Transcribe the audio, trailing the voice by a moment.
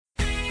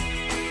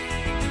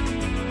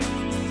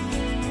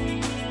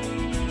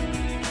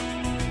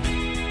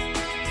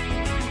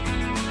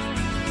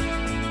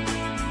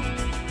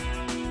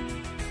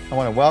I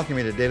want to welcome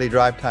you to Daily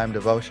Drive Time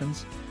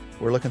Devotions.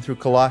 We're looking through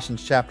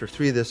Colossians chapter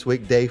 3 this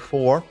week, day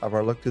 4 of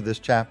our look through this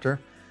chapter.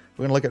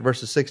 We're going to look at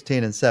verses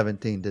 16 and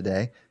 17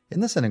 today.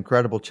 Isn't this an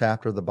incredible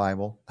chapter of the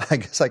Bible? I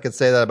guess I could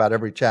say that about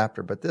every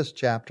chapter, but this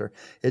chapter,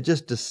 it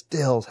just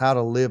distills how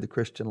to live the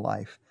Christian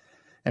life.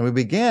 And we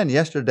began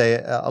yesterday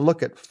a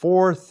look at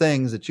 4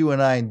 things that you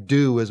and I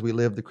do as we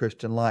live the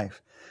Christian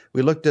life.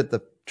 We looked at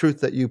the truth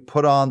that you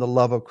put on the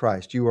love of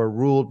Christ. You are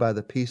ruled by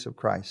the peace of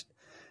Christ.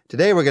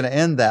 Today we're going to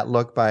end that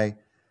look by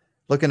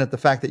looking at the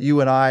fact that you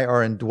and I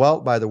are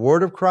indwelt by the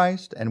Word of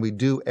Christ, and we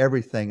do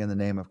everything in the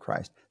name of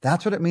Christ.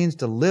 That's what it means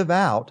to live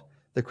out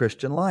the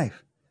Christian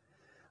life.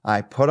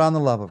 I put on the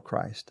love of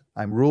Christ.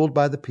 I'm ruled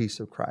by the peace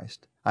of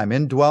Christ. I'm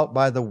indwelt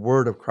by the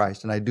Word of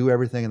Christ, and I do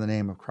everything in the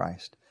name of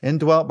Christ.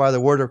 Indwelt by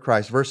the Word of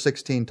Christ. Verse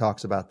 16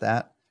 talks about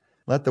that.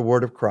 Let the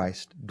Word of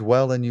Christ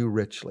dwell in you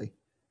richly,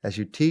 as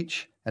you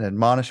teach and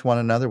admonish one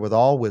another with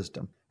all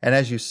wisdom, and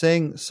as you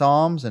sing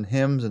psalms and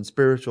hymns and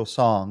spiritual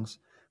songs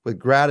with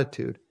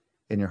gratitude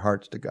in your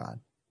hearts to God.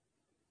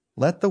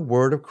 Let the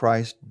Word of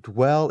Christ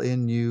dwell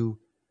in you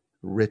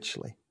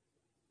richly.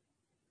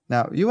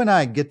 Now, you and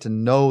I get to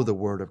know the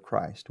Word of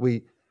Christ.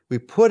 We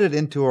put it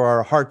into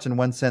our hearts in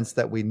one sense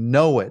that we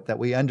know it, that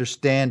we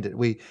understand it.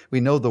 We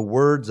know the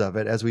words of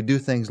it as we do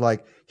things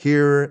like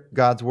hear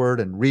God's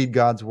Word and read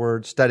God's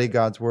Word, study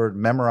God's Word,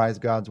 memorize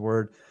God's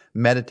Word,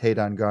 meditate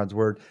on God's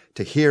Word.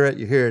 To hear it,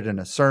 you hear it in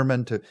a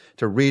sermon.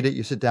 To read it,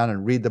 you sit down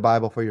and read the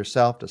Bible for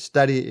yourself. To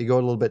study it, you go a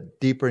little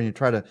bit deeper and you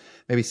try to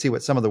maybe see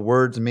what some of the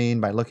words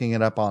mean by looking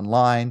it up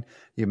online.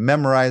 You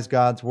memorize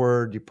God's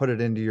Word. You put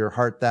it into your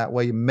heart that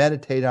way. You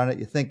meditate on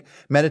it.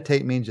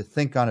 Meditate means you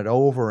think on it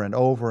over and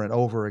over and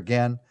over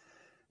again.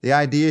 The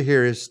idea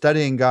here is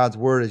studying God's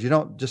Word is you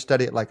don't just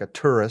study it like a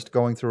tourist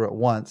going through it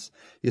once.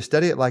 You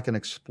study it like an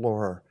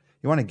explorer.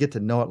 You want to get to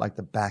know it like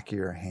the back of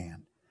your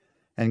hand.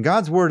 And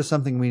God's Word is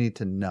something we need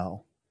to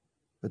know.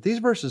 But these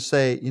verses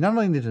say you not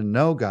only need to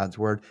know God's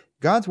Word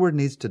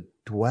needs to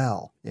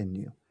dwell in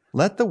you.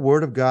 Let the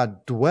Word of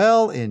God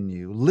dwell in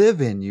you,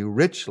 live in you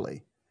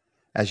richly,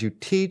 as you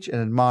teach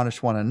and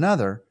admonish one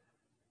another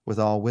with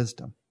all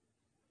wisdom.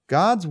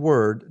 God's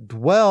Word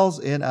dwells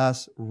in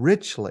us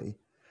richly,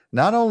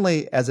 not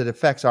only as it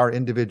affects our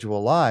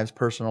individual lives,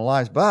 personal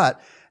lives, but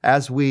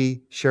as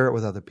we share it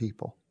with other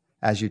people.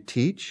 As you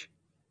teach,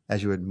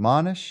 as you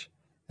admonish,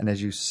 and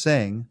as you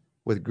sing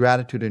with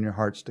gratitude in your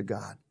hearts to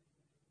God.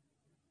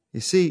 You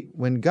see,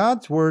 when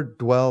God's Word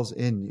dwells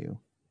in you,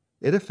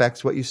 it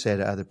affects what you say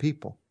to other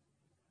people.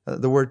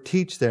 The word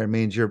teach there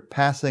means you're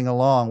passing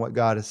along what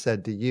God has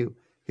said to you.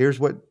 Here's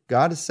what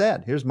God has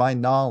said. Here's my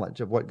knowledge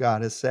of what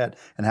God has said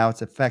and how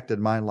it's affected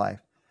my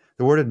life.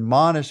 The word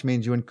admonish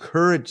means you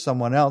encourage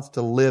someone else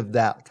to live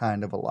that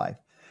kind of a life.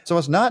 So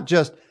it's not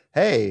just,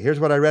 hey, here's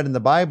what I read in the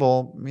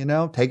Bible,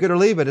 take it or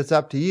leave it, it's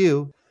up to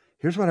you.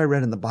 Here's what I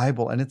read in the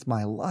Bible, and it's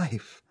my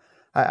life.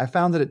 I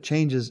found that it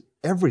changes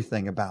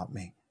everything about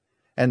me.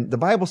 And the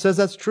Bible says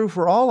that's true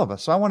for all of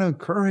us. So I want to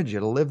encourage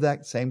you to live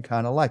that same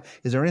kind of life.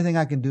 Is there anything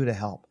I can do to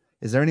help?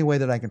 Is there any way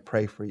that I can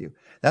pray for you?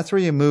 That's where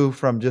you move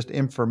from just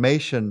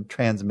information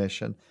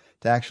transmission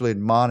to actually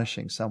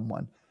admonishing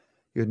someone.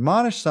 You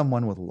admonish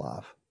someone with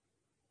love.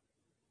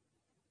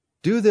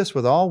 Do this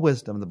with all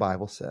wisdom, the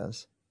Bible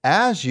says,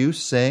 as you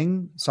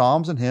sing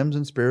psalms and hymns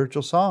and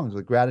spiritual songs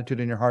with gratitude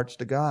in your hearts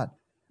to God.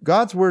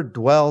 God's Word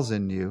dwells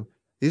in you.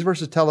 These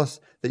verses tell us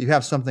that you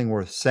have something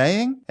worth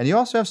saying, and you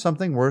also have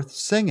something worth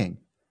singing.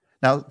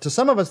 Now, to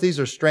some of us, these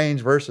are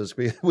strange verses.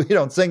 We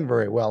don't sing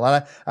very well,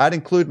 and I'd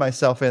include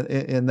myself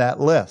in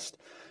that list.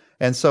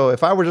 And so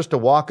if I were just to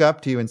walk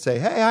up to you and say,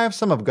 hey, I have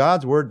some of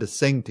God's Word to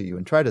sing to you,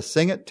 and try to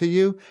sing it to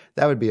you,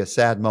 that would be a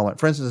sad moment.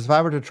 For instance, if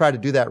I were to try to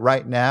do that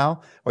right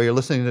now, or you're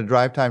listening to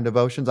Drive Time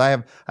Devotions, I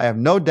have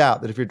no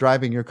doubt that if you're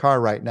driving your car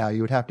right now,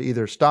 you would have to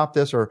either stop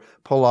this or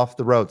pull off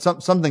the road.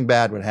 Something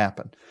bad would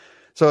happen.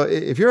 So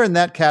if you're in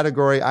that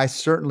category, I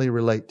certainly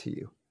relate to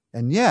you.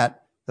 And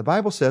yet, the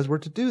Bible says we're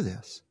to do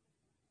this.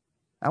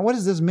 Now, what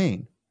does this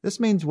mean? This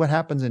means what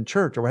happens in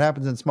church or what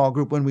happens in small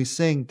group when we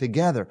sing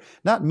together.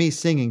 Not me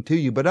singing to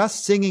you, but us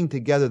singing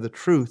together the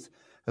truth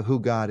of who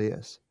God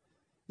is.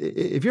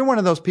 If you're one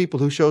of those people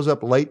who shows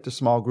up late to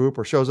small group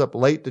or shows up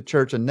late to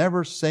church and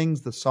never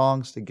sings the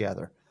songs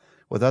together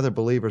with other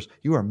believers,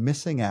 you are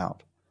missing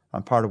out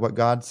on part of what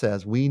God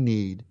says we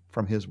need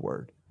from His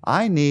Word.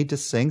 I need to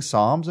sing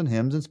psalms and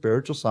hymns and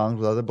spiritual songs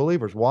with other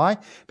believers. Why?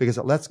 Because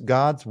it lets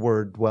God's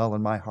Word dwell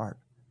in my heart.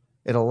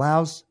 It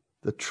allows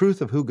the truth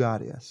of who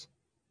God is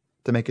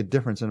to make a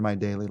difference in my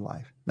daily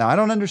life. Now, I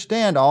don't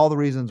understand all the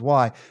reasons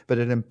why, but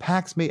it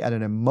impacts me at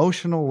an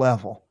emotional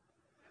level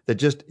that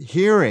just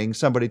hearing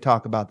somebody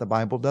talk about the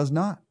Bible does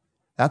not.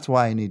 That's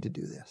why I need to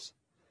do this.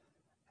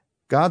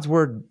 God's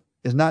Word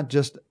is not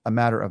just a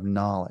matter of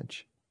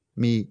knowledge,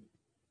 me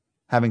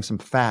having some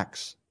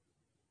facts.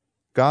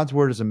 God's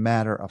Word is a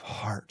matter of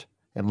heart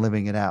and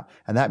living it out.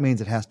 And that means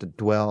it has to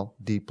dwell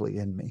deeply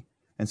in me.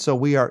 And so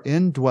we are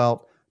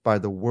indwelt by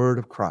the Word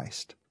of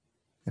Christ.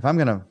 If I'm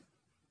going to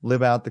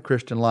live out the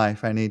Christian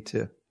life, I need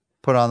to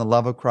put on the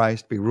love of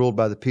Christ, be ruled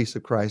by the peace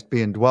of Christ,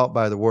 be indwelt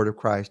by the word of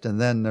Christ. And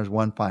then there's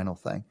one final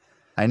thing.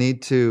 I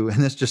need to,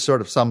 and this just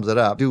sort of sums it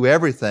up, do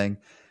everything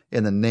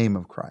in the name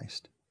of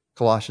Christ.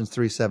 Colossians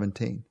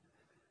 3:17.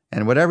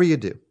 And whatever you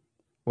do,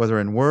 whether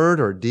in word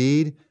or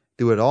deed,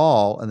 do it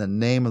all in the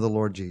name of the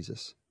Lord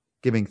Jesus,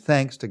 giving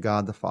thanks to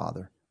God the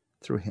Father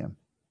through him.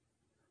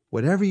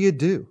 Whatever you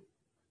do,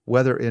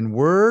 whether in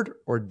word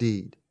or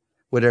deed,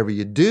 whatever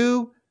you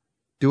do,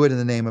 do it in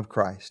the name of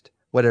Christ.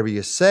 Whatever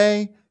you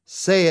say,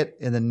 say it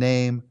in the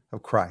name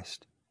of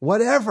Christ.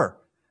 Whatever.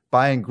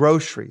 Buying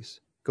groceries,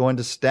 going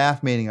to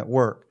staff meeting at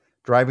work,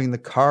 driving the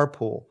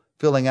carpool,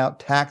 filling out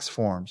tax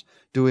forms,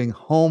 doing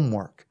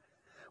homework.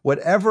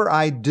 Whatever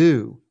I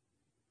do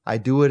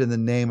it in the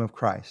name of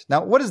Christ.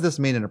 Now, what does this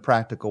mean in a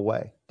practical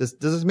way? Does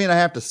this mean I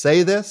have to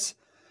say this?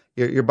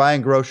 You're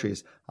buying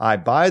groceries. I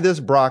buy this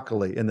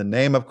broccoli in the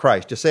name of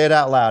Christ. You say it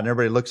out loud and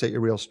everybody looks at you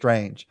real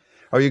strange.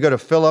 Or you go to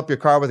fill up your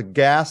car with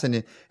gas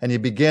and you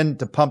begin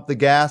to pump the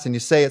gas and you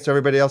say it so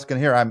everybody else can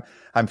hear.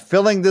 I'm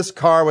filling this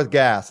car with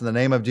gas in the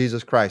name of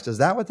Jesus Christ. Is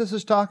that what this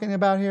is talking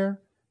about here?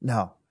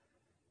 No.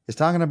 It's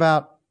talking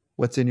about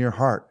what's in your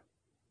heart,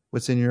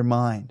 what's in your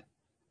mind.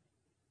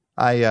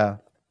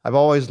 I've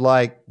always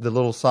liked the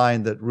little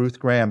sign that Ruth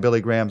Graham,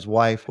 Billy Graham's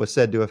wife, was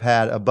said to have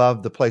had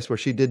above the place where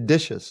she did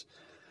dishes.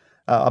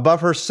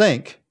 Above her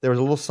sink, there was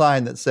a little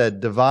sign that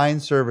said, "Divine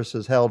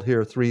services held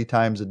here 3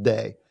 times a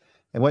day."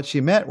 And what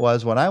she meant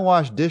was, when I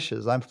wash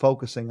dishes, I'm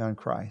focusing on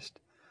Christ.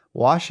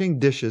 Washing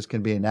dishes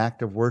can be an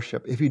act of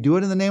worship if you do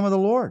it in the name of the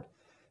Lord,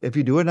 if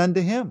you do it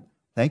unto him.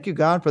 Thank you,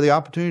 God, for the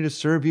opportunity to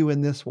serve you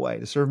in this way,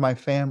 to serve my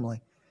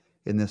family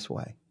in this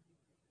way.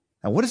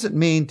 Now, what does it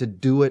mean to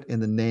do it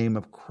in the name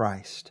of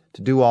Christ,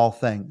 to do all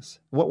things?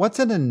 What's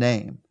in a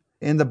name?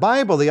 In the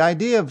Bible, the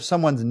idea of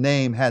someone's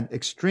name had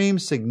extreme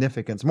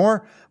significance,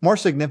 more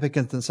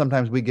significance than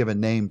sometimes we give a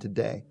name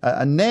today.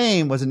 A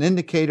name was an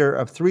indicator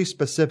of 3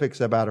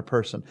 specifics about a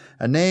person.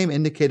 A name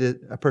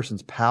indicated a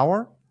person's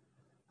power,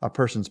 a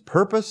person's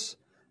purpose,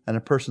 and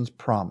a person's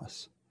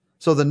promise.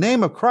 So the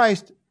name of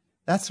Christ,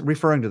 that's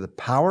referring to the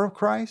power of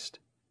Christ,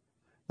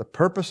 the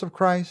purpose of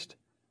Christ,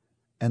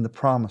 and the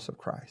promise of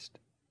Christ.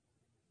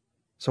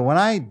 So when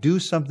I do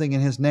something in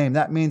his name,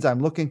 that means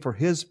I'm looking for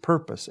his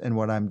purpose in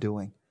what I'm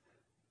doing.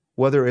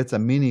 Whether it's a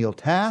menial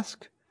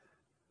task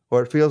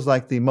or it feels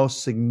like the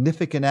most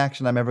significant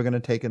action I'm ever going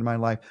to take in my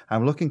life,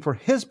 I'm looking for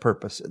his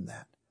purpose in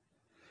that.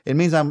 It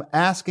means I'm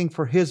asking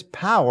for his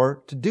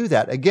power to do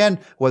that. Again,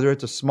 whether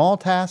it's a small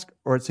task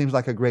or it seems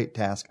like a great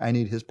task, I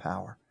need his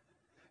power.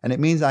 And it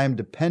means I am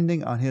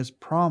depending on his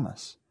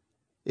promise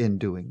in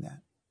doing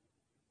that.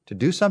 To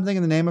do something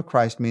in the name of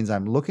Christ means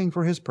I'm looking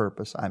for his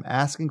purpose, I'm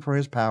asking for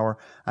his power,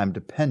 I'm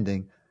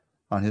depending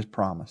on his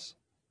promise.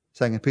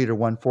 2 Peter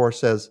 1:4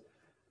 says,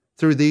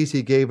 "Through these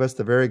he gave us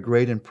the very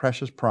great and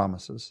precious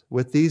promises.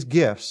 With these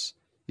gifts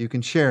you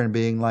can share in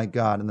being like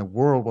God, and the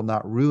world will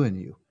not ruin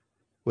you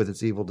with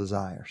its evil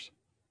desires."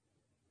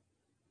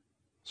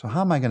 So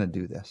how am I going to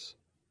do this?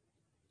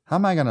 How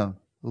am I going to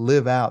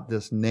live out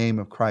this name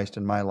of Christ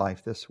in my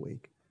life this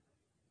week?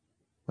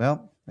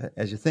 Well,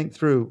 as you think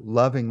through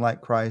loving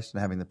like Christ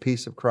and having the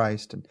peace of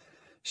Christ and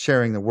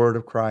sharing the word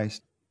of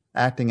Christ,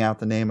 acting out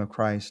the name of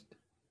Christ,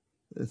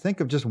 think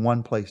of just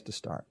one place to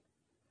start.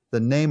 The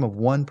name of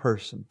one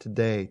person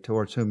today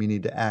towards whom you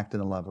need to act in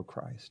the love of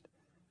Christ.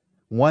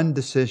 One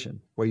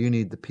decision where you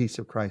need the peace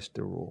of Christ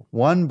to rule.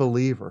 One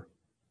believer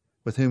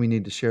with whom you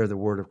need to share the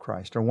word of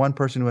Christ, or one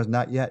person who has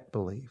not yet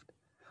believed.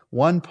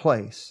 One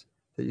place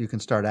that you can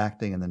start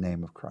acting in the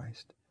name of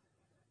Christ.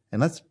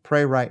 And let's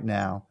pray right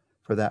now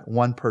for that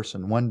one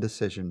person, one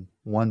decision,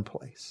 one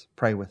place.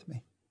 Pray with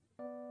me.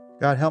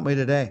 God, help me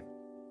today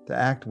to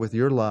act with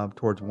your love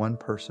towards one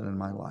person in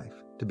my life,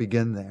 to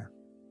begin there.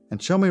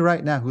 And show me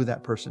right now who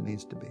that person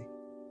needs to be.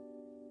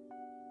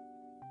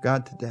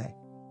 God, today,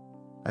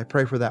 I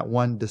pray for that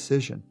one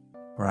decision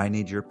where I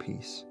need your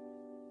peace.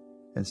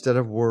 Instead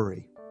of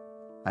worry,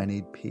 I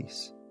need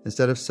peace.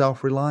 Instead of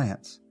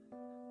self-reliance,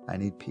 I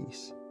need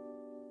peace.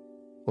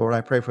 Lord,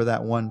 I pray for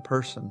that one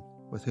person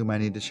with whom I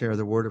need to share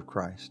the word of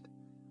Christ.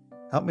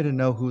 Help me to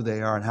know who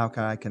they are and how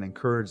I can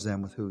encourage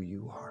them with who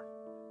you are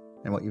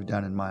and what you've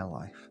done in my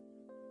life.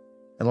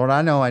 And Lord,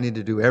 I know I need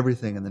to do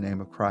everything in the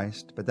name of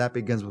Christ, but that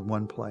begins with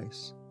one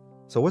place.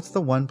 So what's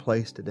the one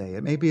place today?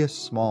 It may be a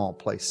small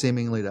place,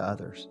 seemingly to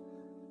others,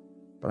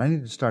 but I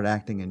need to start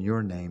acting in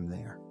your name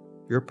there,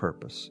 your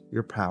purpose,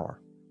 your power,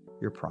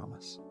 your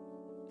promise.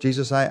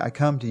 Jesus, I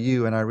come to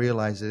you and I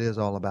realize it is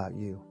all about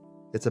you.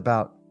 It's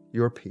about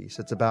your peace.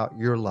 It's about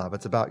your love.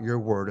 It's about your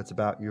word. It's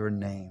about your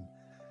name.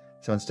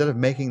 So instead of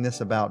making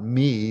this about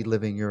me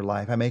living your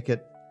life, I make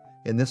it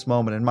in this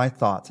moment, in my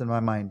thoughts, in my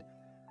mind,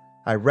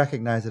 I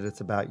recognize that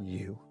it's about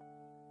you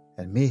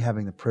and me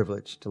having the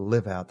privilege to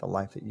live out the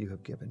life that you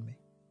have given me.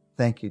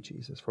 Thank you,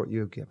 Jesus, for what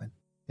you have given.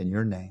 In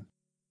your name,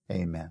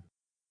 amen.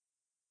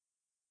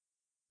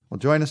 Well,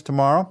 join us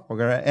tomorrow. We're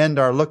going to end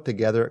our look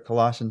together at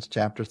Colossians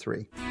chapter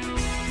 3.